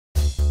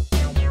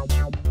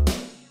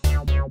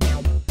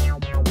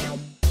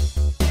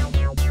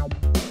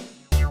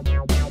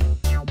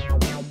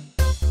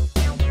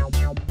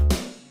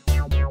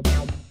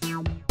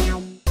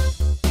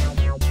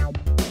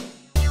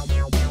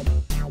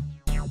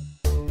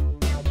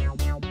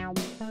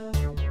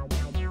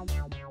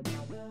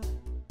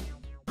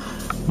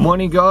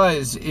Morning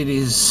guys, it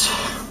is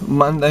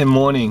Monday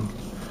morning.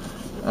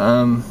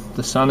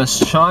 The sun is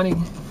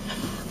shining,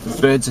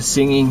 the birds are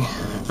singing,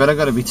 but I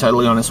gotta be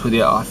totally honest with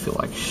you, I feel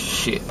like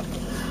shit.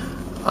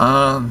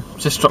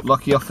 Just dropped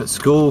Lockie off at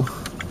school.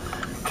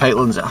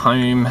 Caitlin's at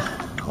home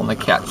on the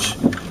couch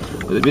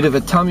with a bit of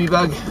a tummy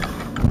bug.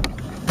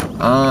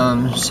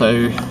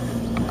 So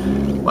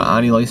my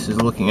Auntie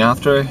Lisa's looking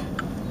after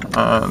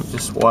her,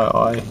 just while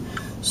I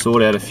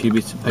sort out a few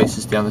bits and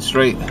pieces down the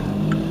street.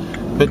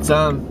 But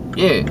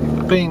yeah,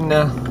 been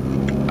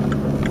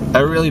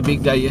a really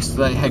big day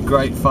yesterday, had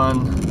great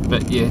fun,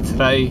 but yeah,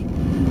 today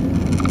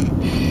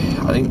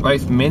I think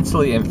both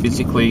mentally and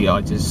physically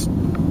I just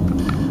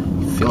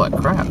feel like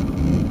crap.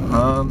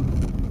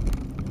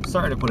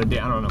 Sorry to put it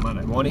down on a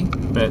Monday morning,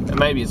 but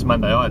maybe it's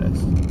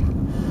Monday-itis.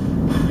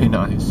 Who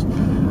knows?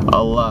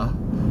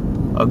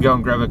 I'll go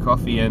and grab a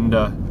coffee and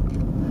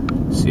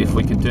see if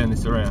we can turn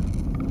this around.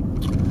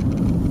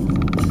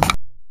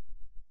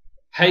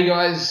 Hey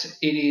guys,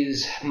 it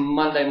is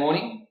Monday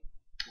morning.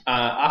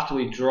 After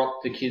we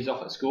dropped the kids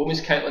off at school, Miss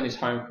Caitlin is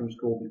home from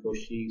school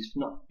because she's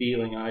not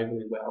feeling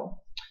overly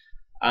well.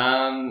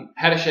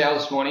 Had a shower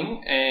this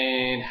morning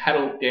and had a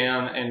look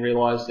down and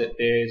realised that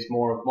there's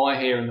more of my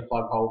hair in the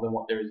plug hole than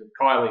what there is of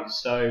Kylie's.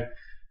 So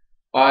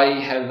I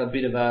have a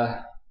bit of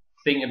a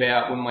thing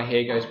about when my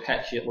hair goes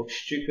patchy, it looks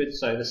stupid.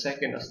 So the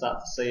second I start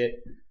to see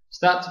it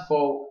start to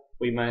fall,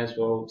 we may as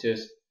well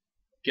just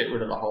get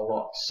rid of the whole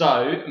lot.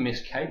 So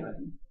Miss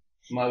Caitlin,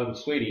 my little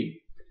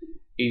sweetie,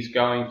 is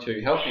going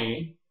to help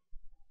me.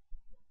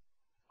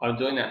 I'm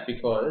doing that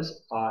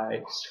because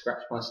I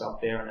scratched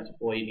myself there and it's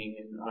bleeding,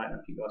 and I don't know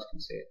if you guys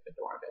can see it, but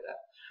don't worry about that.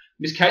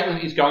 Miss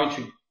Caitlin is going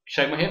to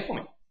shave my hair for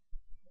me.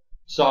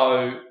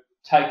 So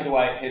take it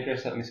away,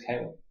 hairdresser Miss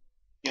Caitlin.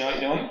 You know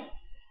what you're doing?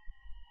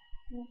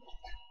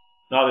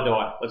 Neither do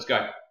I. Let's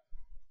go.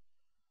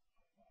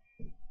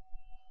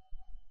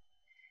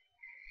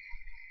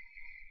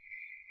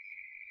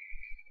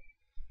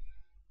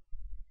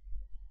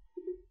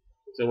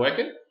 Is it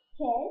working?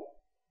 Okay.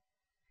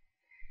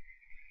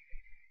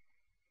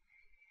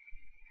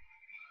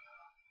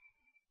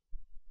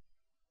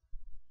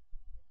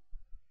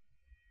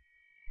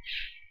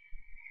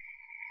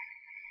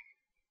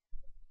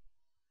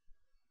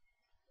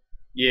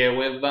 Yeah,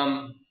 we've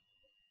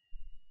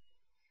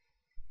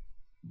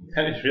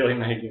that is really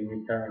making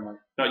me paranoid.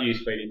 Not you,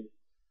 sweetie.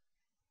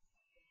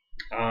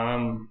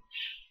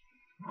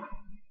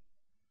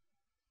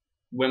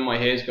 When my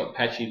hair's got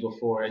patchy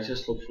before, it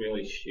just looks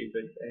really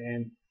stupid,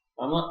 and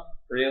I'm not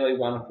really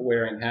one for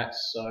wearing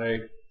hats, so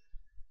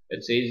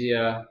it's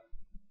easier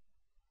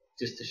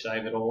just to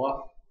shave it all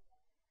off,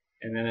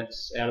 and then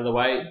it's out of the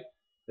way.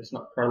 It's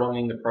not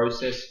prolonging the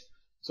process.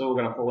 It's all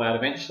going to fall out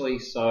eventually,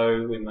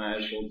 so we may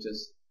as well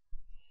just.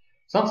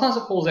 Sometimes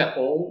it falls out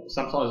all,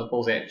 sometimes it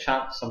falls out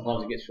chunks,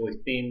 sometimes it gets really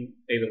thin.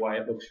 Either way,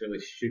 it looks really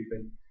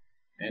stupid.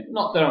 And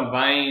not that I'm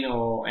vain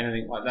or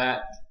anything like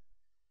that.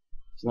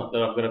 It's not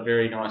that I've got a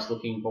very nice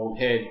looking bald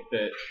head,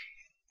 but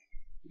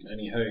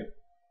anywho,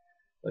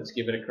 let's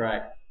give it a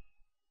crack.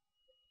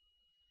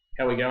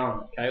 How we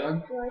going,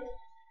 Caitlin? Good.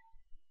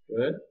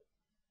 Good.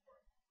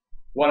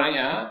 Why don't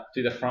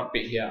you do the front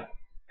bit here?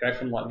 Go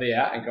from like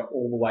there and go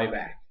all the way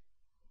back.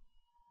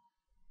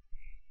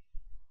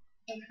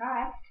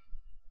 Okay.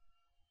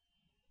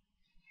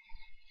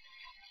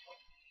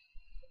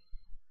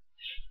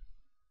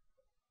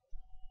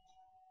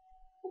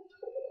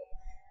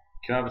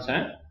 Can I have a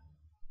turn?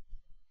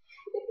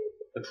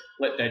 Let's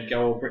let Dad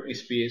go all Britney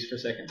Spears for a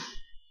second.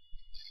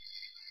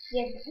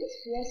 Yeah, Britney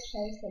Spears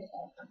shaves her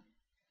head.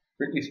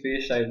 Britney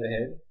Spears shaved her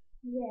head.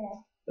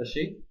 Yeah. Does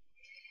she?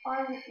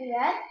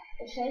 Yeah,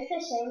 it shows her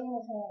shaving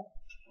his hair.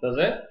 Does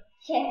it?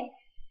 Yeah.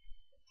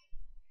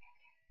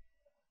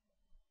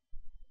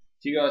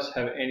 Do you guys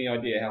have any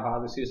idea how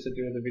hard this is to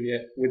do the video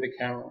with the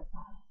camera?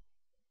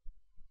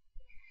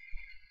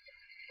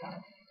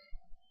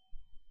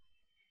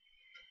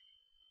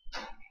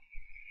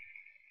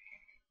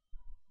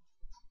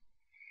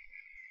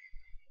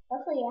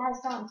 Luckily it has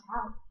it on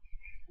top.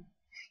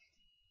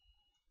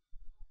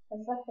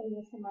 Because luckily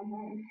it's in my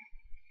hand.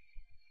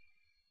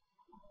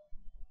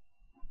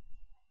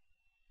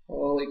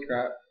 Holy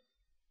crap.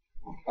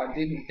 I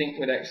didn't think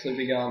we'd actually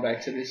be going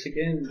back to this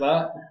again,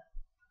 but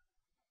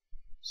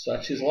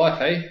such is life,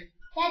 eh?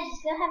 Dad, you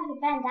still have your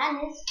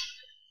bandanas.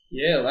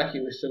 Yeah, lucky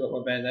we've still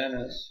got my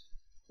bandanas.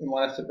 We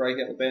might have to break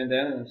out the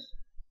bandanas.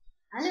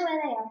 I know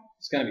where they are.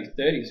 It's going to be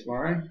 30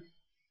 tomorrow.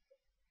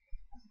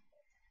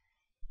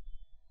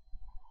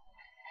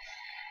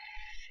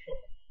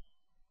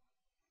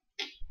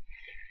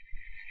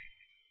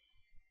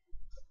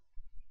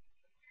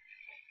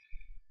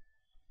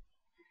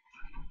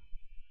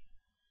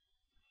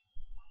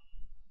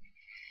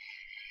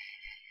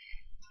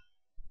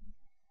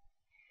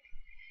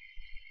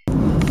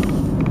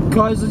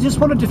 Guys, I just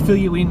wanted to fill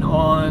you in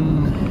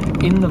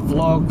the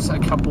vlogs a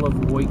couple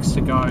of weeks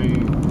ago,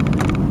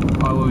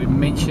 I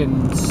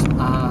mentioned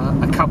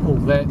a couple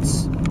that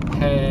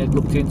had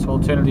looked into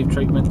alternative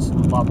treatments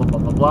and blah blah blah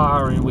blah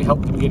blah, and we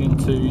helped him get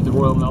into the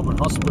Royal Melbourne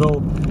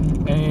Hospital,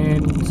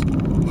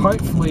 and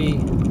hopefully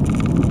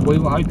we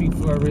were hoping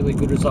for a really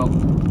good result.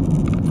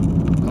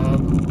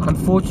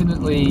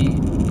 Unfortunately,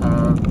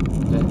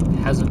 that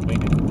hasn't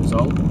been a good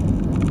result.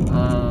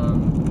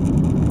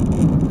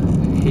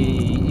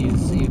 He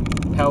is in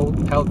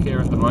PAL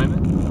care at the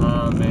moment,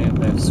 and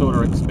they're sort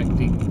of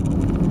expecting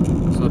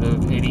sort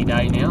of any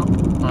day now,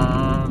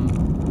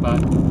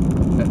 but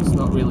that's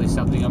not really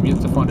something. I'm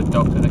yet to find a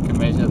doctor that can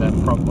measure that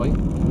properly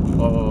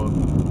or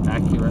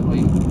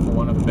accurately, for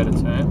want of a better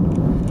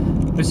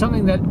term. But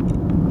something that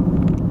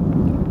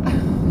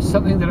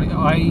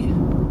I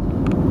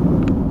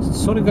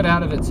sort of got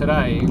out of it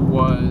today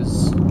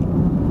was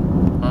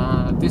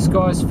this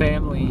guy's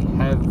family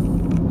have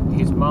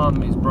his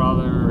mum, his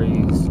brother,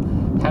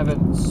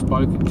 haven't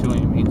spoken to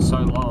him in so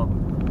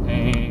long,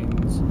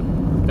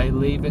 and they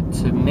leave it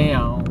to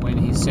now when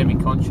he's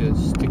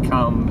semi-conscious to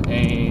come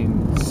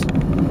and,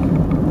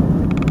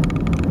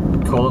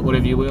 call it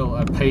whatever you will,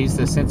 appease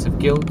their sense of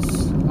guilt.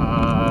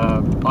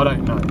 I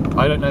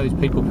don't know these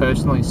people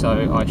personally,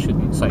 so I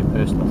shouldn't say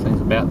personal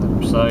things about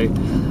them. So,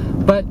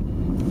 but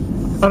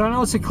I don't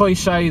know, it's a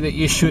cliche that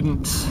you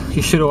should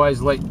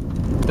always let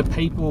the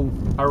people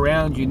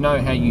around you know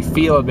how you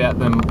feel about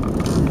them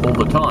all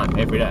the time,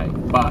 every day.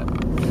 But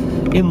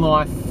in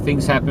life,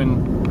 things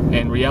happen,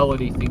 and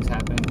reality, things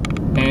happen,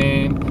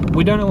 and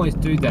we don't always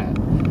do that.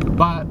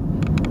 But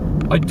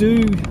I'll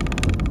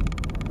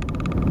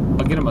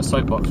get on my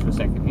soapbox for a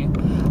second here.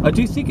 I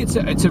do think it's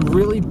a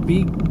really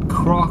big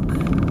crock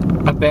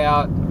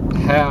about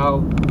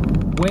how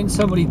when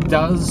somebody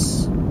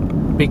does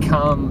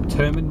become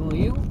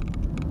terminally ill,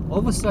 all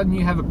of a sudden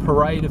you have a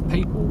parade of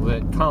people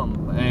that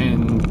come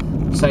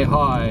and say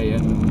hi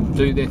and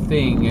do their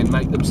thing and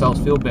make themselves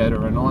feel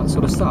better and all that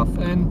sort of stuff.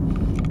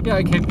 And yeah,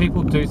 okay,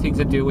 people do things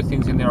and deal with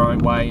things in their own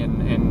way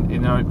and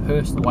in their own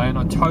personal way, and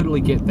I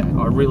totally get that,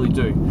 I really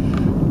do.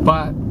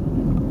 But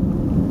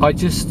I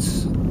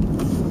just,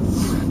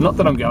 not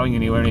that I'm going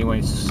anywhere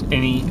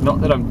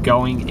not that I'm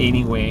going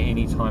anywhere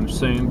anytime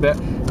soon, but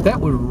that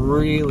would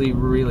really,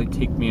 really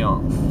tick me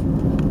off.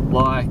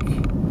 Like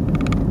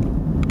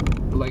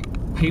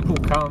people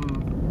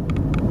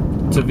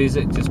come to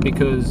visit just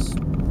because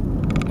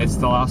it's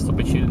the last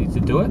opportunity to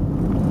do it.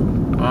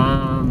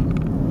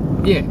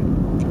 Yeah,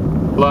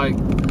 like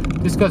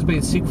this guy's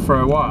been sick for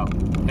a while,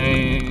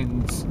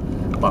 and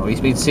well, he's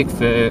been sick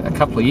for a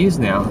couple of years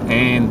now,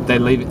 and they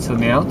leave it till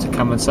now to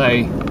come and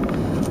say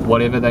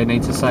whatever they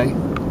need to say.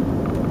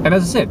 And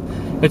as I said,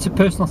 it's a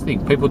personal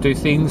thing. People do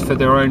things for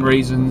their own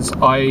reasons.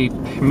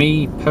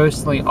 Me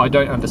personally, I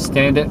don't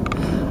understand it.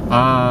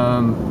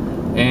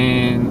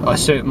 And I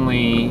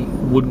certainly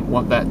wouldn't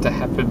want that to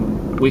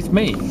happen with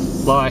me.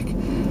 Like,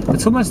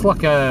 it's almost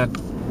like a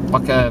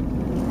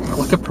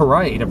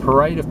parade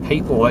of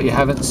people that you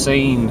haven't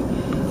seen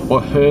or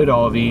heard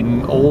of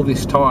in all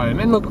this time.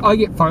 And look, I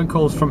get phone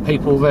calls from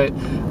people that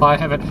I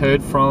haven't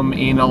heard from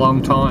in a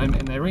long time,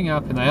 and they ring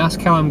up and they ask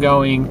how I'm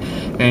going,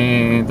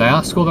 and they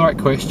ask all the right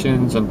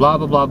questions and blah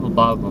blah blah blah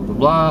blah blah blah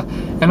blah,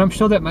 and I'm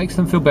sure that makes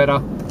them feel better,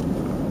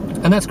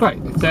 and that's great.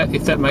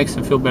 If that makes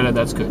them feel better,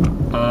 that's good.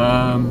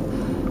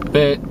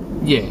 But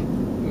yeah,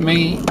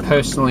 me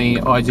personally,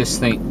 I just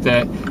think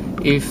that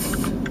if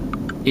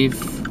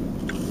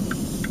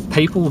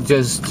people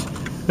just,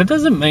 that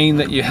doesn't mean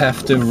that you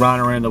have to run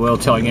around the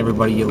world telling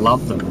everybody you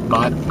love them,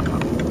 but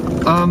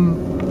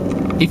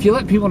if you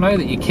let people know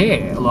that you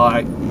care,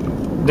 like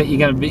that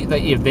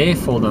you're there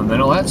for them and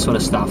all that sort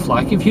of stuff,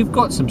 like if you've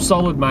got some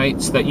solid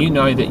mates that you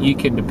know that you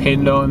can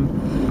depend on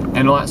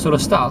and all that sort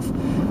of stuff,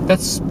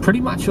 that's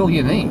pretty much all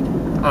you need.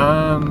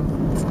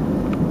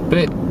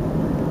 But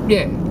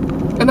yeah,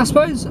 and I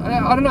suppose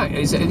I don't know,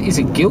 is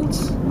it guilt?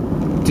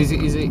 Is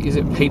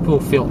it people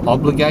feel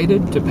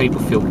obligated? Do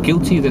people feel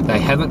guilty that they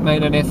haven't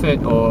made an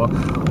effort, or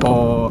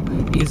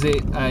is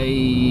it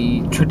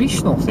a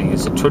traditional thing?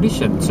 Is it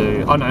tradition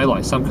to, I know,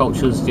 like some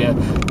cultures, yeah,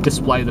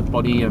 display the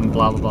body and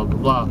blah blah blah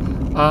blah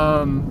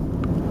blah.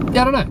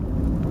 Yeah, I don't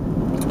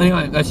know.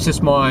 Anyway, that's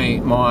just my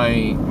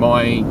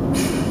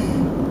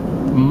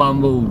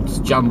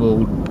mumbled,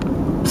 jumbled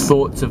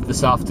thoughts of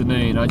this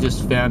afternoon. I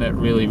just found it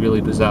really,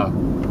 really bizarre.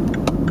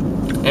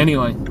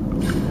 Anyway,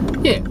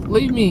 yeah,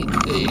 leave me,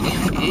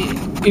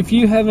 if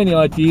you have any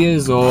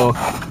ideas or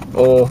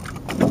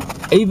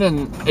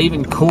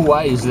even cool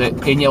ways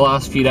that in your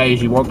last few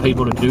days you want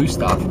people to do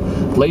stuff,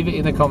 leave it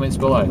in the comments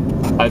below.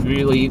 I'm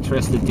really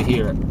interested to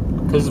hear it,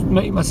 because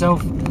me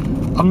myself,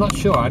 I'm not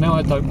sure. I know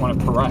I don't want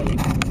a parade,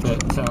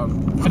 but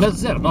and as I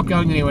said, I'm not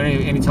going anywhere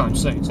anytime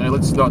soon, so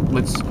let's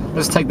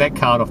take that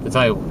card off the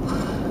table.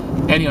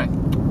 Anyway,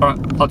 alright,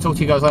 I'll talk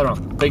to you guys later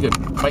on. Be good.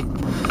 Bye.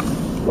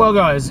 Well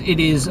guys, it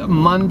is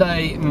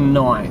Monday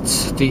night,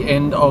 the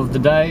end of the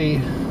day,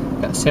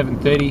 about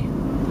 7:30.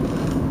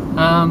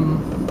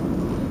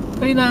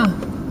 Been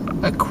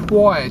a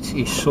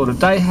quiet-ish sort of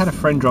day. Had a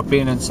friend drop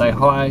in and say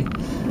hi.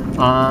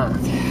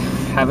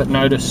 Haven't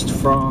noticed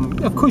from,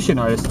 of course you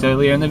noticed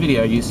earlier in the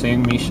video, you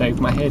seeing me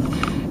shave my head.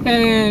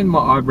 and my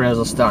eyebrows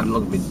are starting to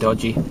look a bit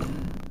dodgy.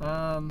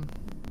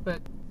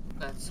 But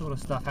that sort of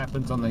stuff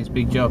happens on these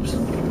big jobs.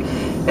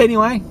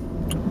 Anyway,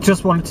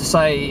 just wanted to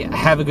say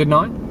have a good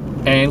night,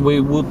 and we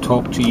will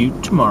talk to you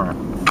tomorrow.